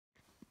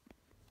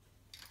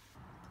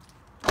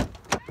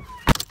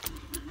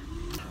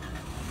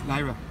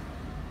Lyra.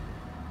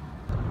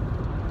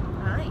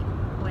 Right,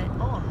 we're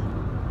on.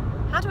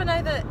 How do I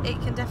know that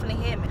it can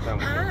definitely hear me?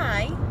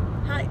 Hi.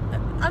 Hi.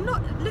 I'm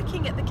not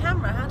looking at the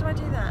camera. How do I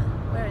do that?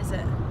 Where is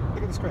it?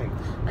 Look at the screen.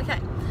 Okay.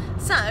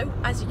 So,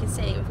 as you can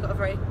see, we've got a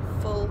very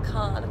full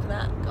car. Look at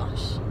that.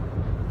 Gosh.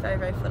 Very,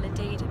 very full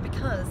indeed,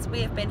 because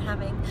we have been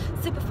having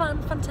super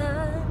fun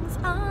times.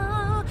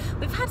 Oh,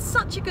 we've had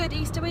such a good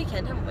Easter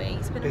weekend, haven't we?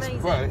 It's been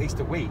amazing. Well,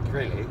 Easter week,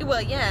 really.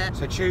 Well, yeah.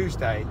 So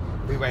Tuesday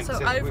we went so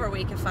to... over a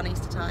week of fun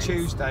Easter times.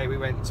 Tuesday we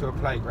went to a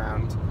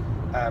playground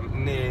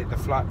near the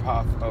flight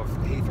path of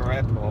Heathrow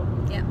Airport.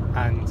 Yeah.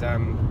 And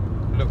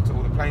looked at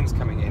all the planes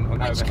coming in on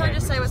overhead. Which can I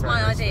just say was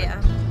my idea?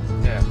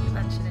 Yeah.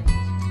 Actually.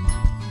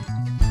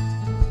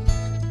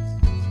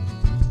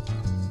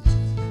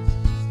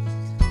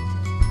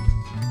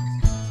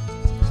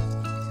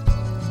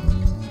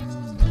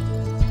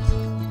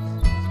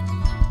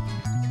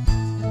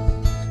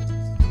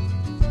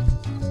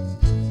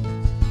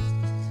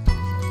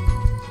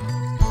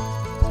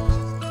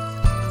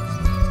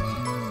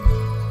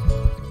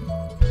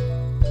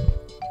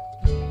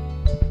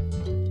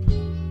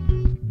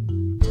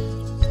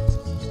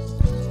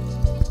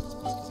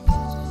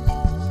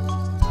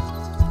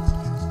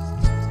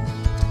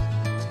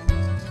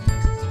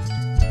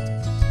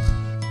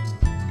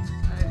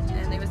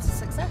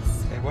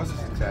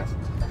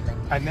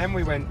 And then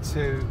we went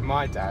to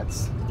my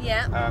dad's,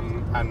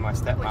 and my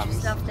stepmom's. Which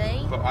was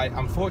lovely. But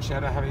unfortunately, I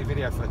don't have any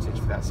video footage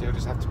for that, so you'll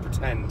just have to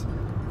pretend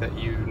that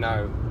you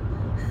know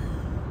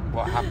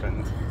what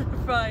happened.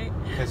 Right.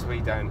 Because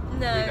we don't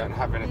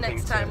have anything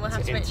next time we'll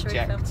have to make sure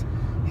interject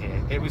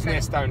here. It was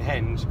near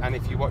Stonehenge, and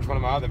if you watch one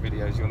of my other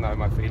videos, you'll know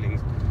my feelings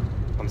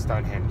on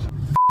Stonehenge.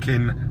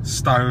 Fucking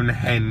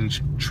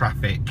Stonehenge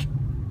traffic.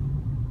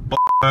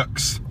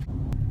 Bollocks.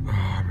 Oh,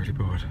 I'm really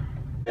bored.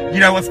 You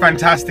know what's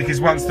fantastic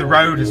is once the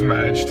road has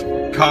merged,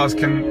 cars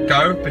can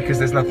go because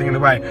there's nothing in the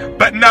way.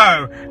 But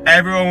no,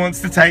 everyone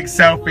wants to take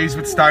selfies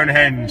with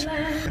Stonehenge.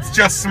 It's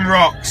just some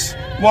rocks.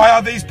 Why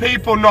are these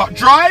people not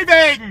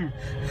driving?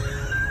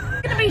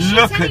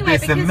 Look at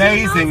this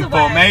amazing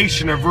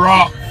formation of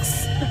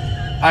rocks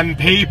and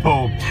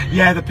people.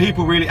 Yeah, the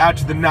people really add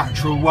to the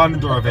natural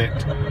wonder of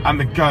it. And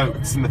the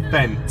goats and the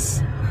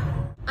fence.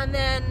 And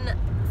then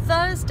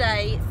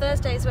Thursday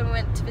is when we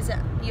went to visit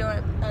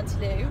your Auntie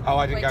Lou. Oh,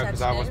 I didn't go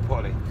because I was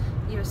poorly.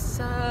 You were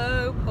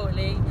so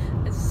poorly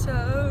and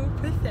so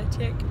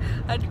pathetic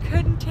and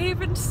couldn't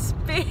even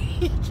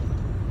speak.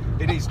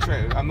 It is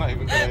true. I'm not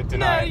even going to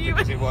deny it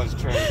because it was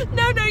true.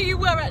 No, you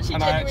were actually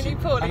genuinely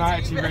poorly. And I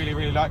actually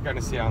really like going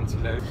to see Auntie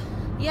Lou.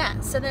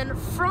 Yeah, so then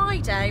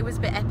Friday was a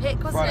bit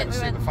epic, wasn't it? Friday was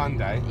super fun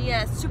day.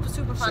 Yeah, super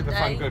fun day. Super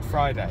fun Good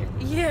Friday.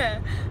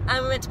 Yeah,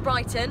 and we went to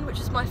Brighton, which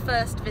was my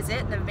first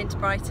visit, never been to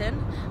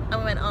Brighton. And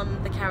we went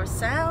on the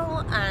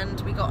carousel,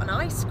 and we got an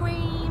ice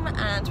cream,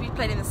 and we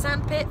played in the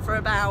sandpit for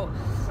about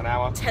an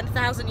hour.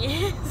 10,000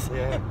 years.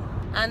 Yeah.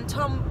 And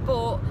Tom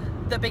bought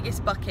the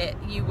biggest bucket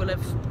you will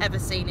have ever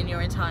seen in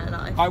your entire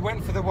life. I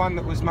went for the one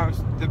that was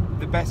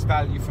the best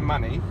value for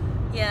money.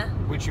 Yeah.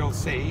 Which you'll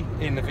see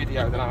in the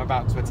video that I'm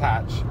about to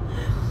attach.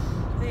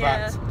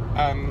 Yeah.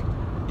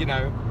 But you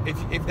know,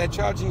 if they're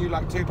charging you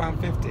like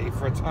 £2.50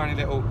 for a tiny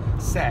little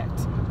set,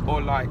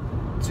 or like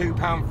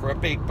 £2 for a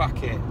big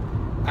bucket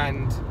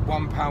and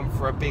 £1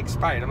 for a big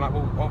spade, I'm like,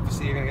 well,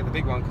 obviously you're going to get the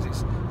big one because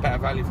it's better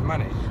value for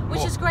money.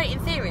 Which is great in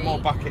theory. More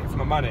bucket for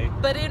my money.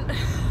 But in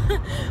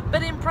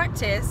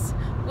practice,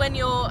 when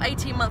your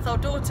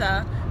 18-month-old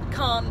daughter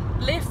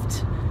can't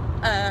lift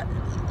a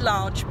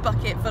large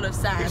bucket full of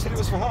sand, you said it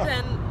was for her.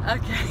 Then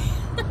okay.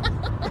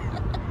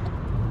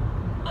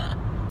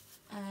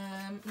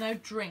 No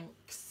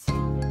drinks.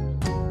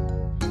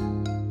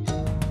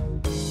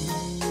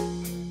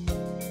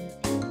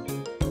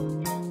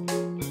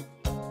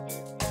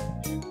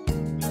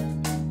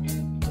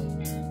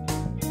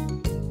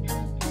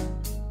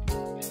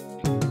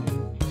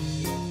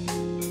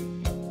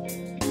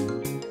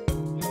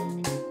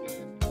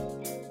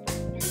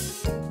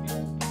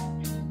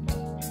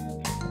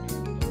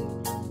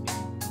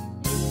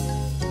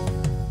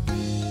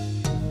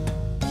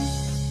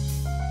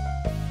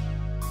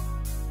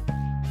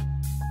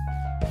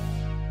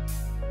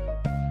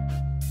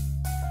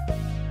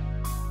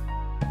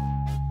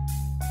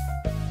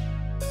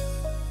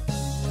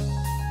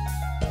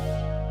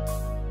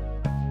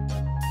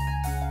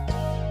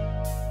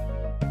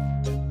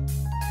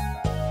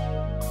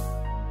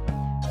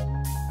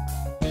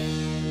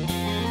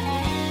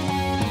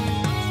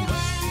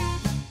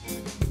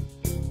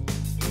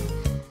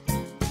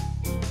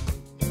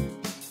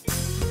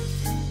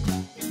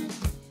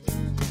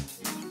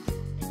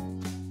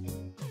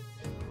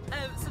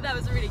 That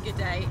was a really good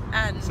day,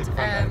 and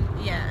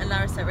yeah, and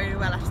Lara slept really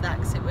well after that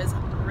because it was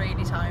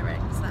really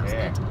tiring, so that was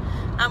good.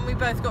 And we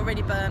both got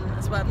really burnt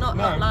as well. Not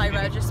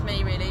Lyra, just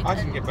me really. I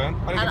didn't get burnt.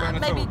 I didn't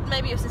get burnt at all.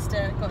 Maybe your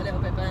sister got a little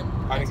bit burnt.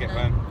 I didn't get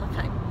burnt.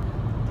 Okay.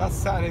 That's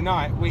Saturday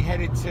night. We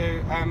headed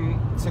to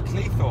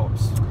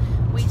Cleethorpes.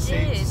 We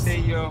did. To see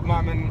your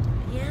mum and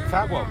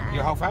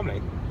your whole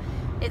family.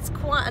 it's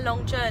quite a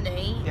long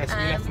journey. Yeah, so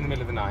we left in the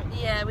middle of the night.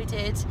 Yeah, we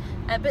did.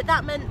 But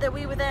that meant that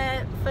we were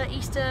there for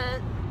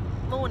Easter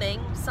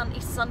morning,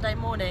 Easter Sunday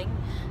morning,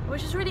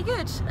 which was really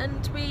good.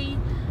 And we,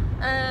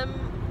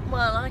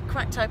 well, I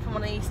cracked open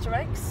one of the Easter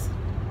eggs.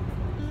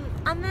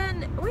 And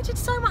then we did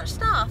so much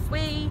stuff.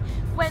 We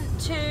went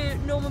to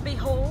Normanby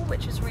Hall,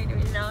 which was really,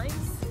 really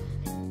nice.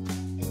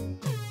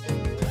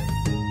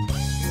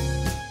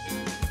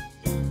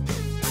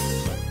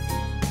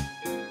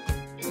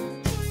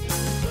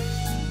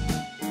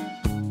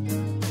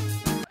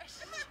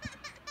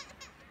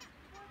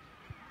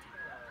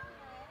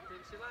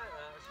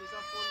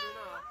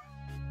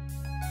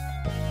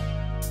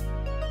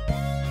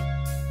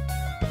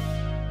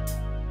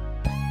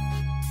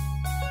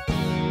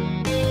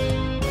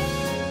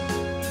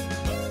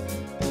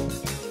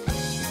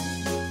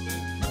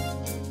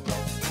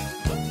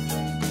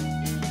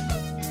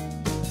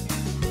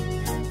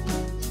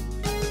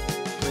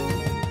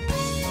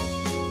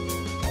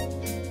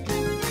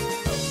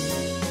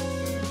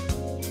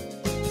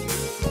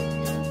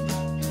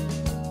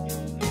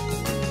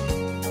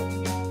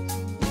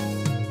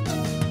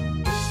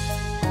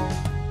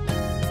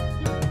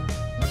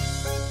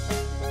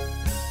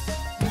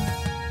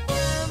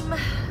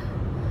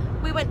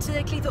 We went to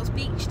Cleethorpes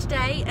Beach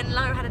today, and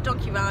Lara had a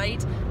donkey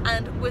ride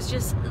and was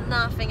just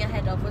laughing her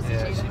head off, wasn't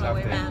she, the whole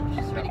way around,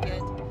 which was really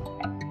good.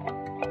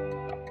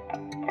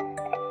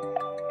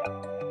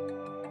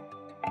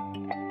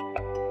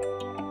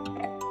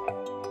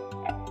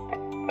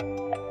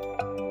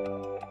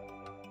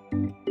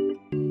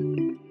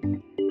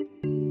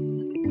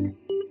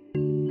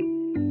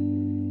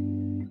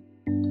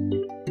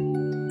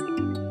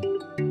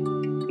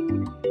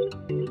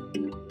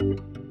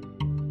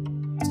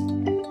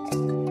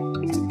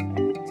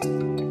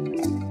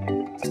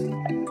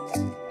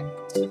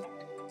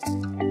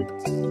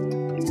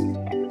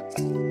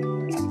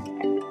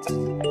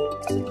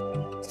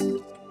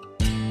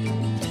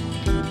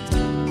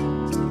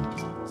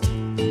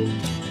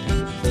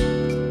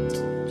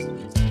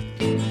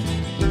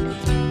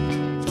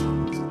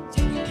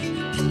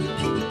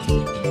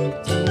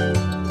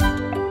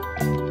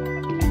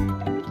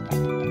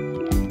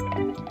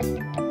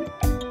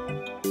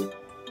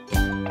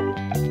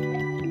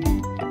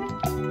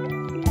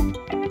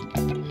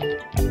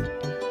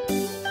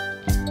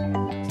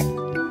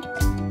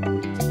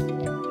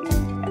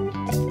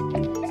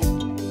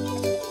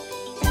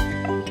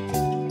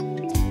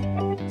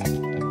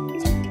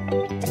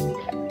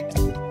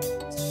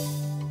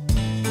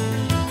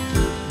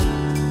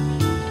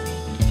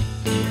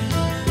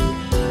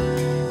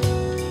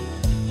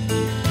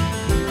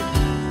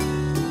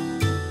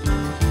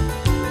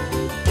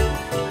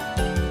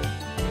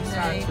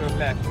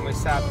 And we're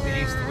sad that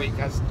the Easter week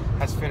has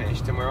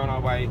finished and we're on our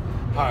way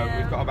home.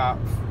 Yeah. We've got about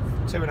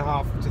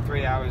 2.5 to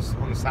 3 hours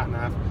on the sat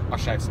nav. I'll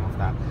shave some off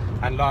that.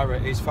 And Lyra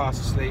is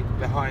fast asleep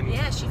behind.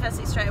 Yeah, she fell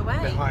asleep straight away.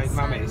 Behind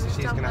Mummy, so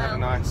she's going to have a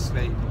nice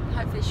sleep.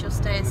 Hopefully she'll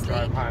stay asleep.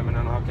 Drive home and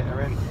then I'll get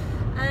her in.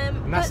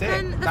 And that's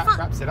it. That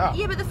wraps it up.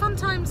 Yeah, but the fun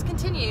times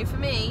continue for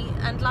me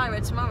and Lyra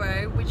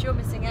tomorrow, which you're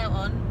missing out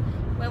on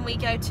when we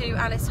go to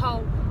Alice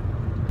Hole.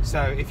 So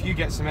if you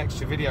get some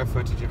extra video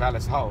footage of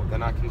Alice Holt,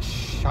 then I can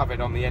shove it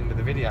on the end of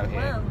the video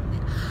here. Well,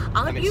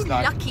 aren't you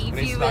lucky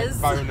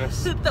viewers? Like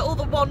bonus, all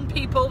the one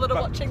people that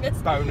are watching this.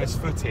 Bonus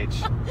footage.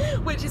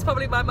 Which is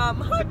probably my mum.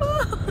 Hi,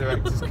 Mum.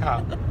 Director's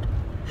cut.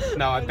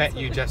 No, I bet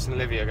you Jess and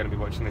Olivia are going to be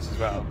watching this as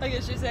well. I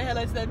guess you say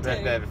hello to them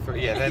too. They're the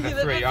three, yeah, they're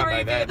the three,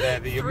 aren't they?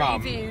 They're your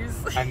mum,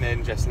 and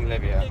then Jess and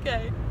Olivia.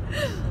 Okay.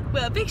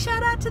 Well, big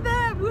shout out to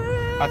them.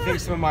 Woo! I think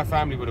some of my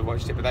family would have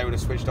watched it, but they would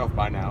have switched off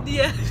by now.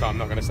 Yeah. So I'm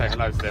not going to say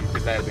hello to them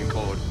because they have been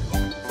bored.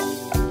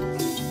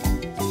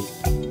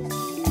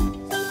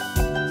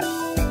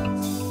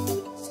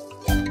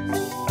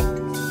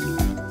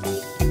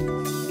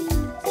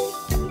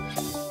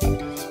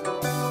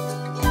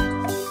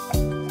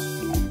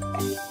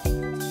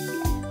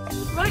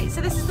 Right, so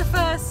this is the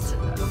first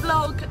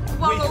vlog.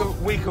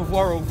 Week of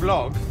Worrall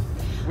vlog,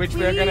 which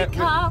we're going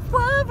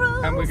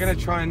to, and we're going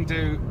to try and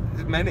do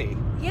many.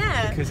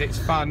 Yeah. Because it's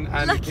fun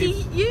and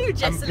lucky you,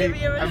 Jess and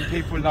Olivia, and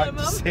people like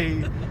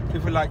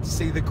to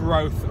see the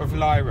growth of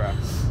Lyra.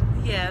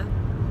 Yeah.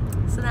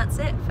 So that's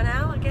it for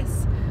now. I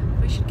guess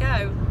we should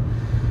go.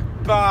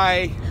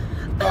 Bye.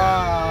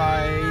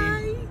 Bye.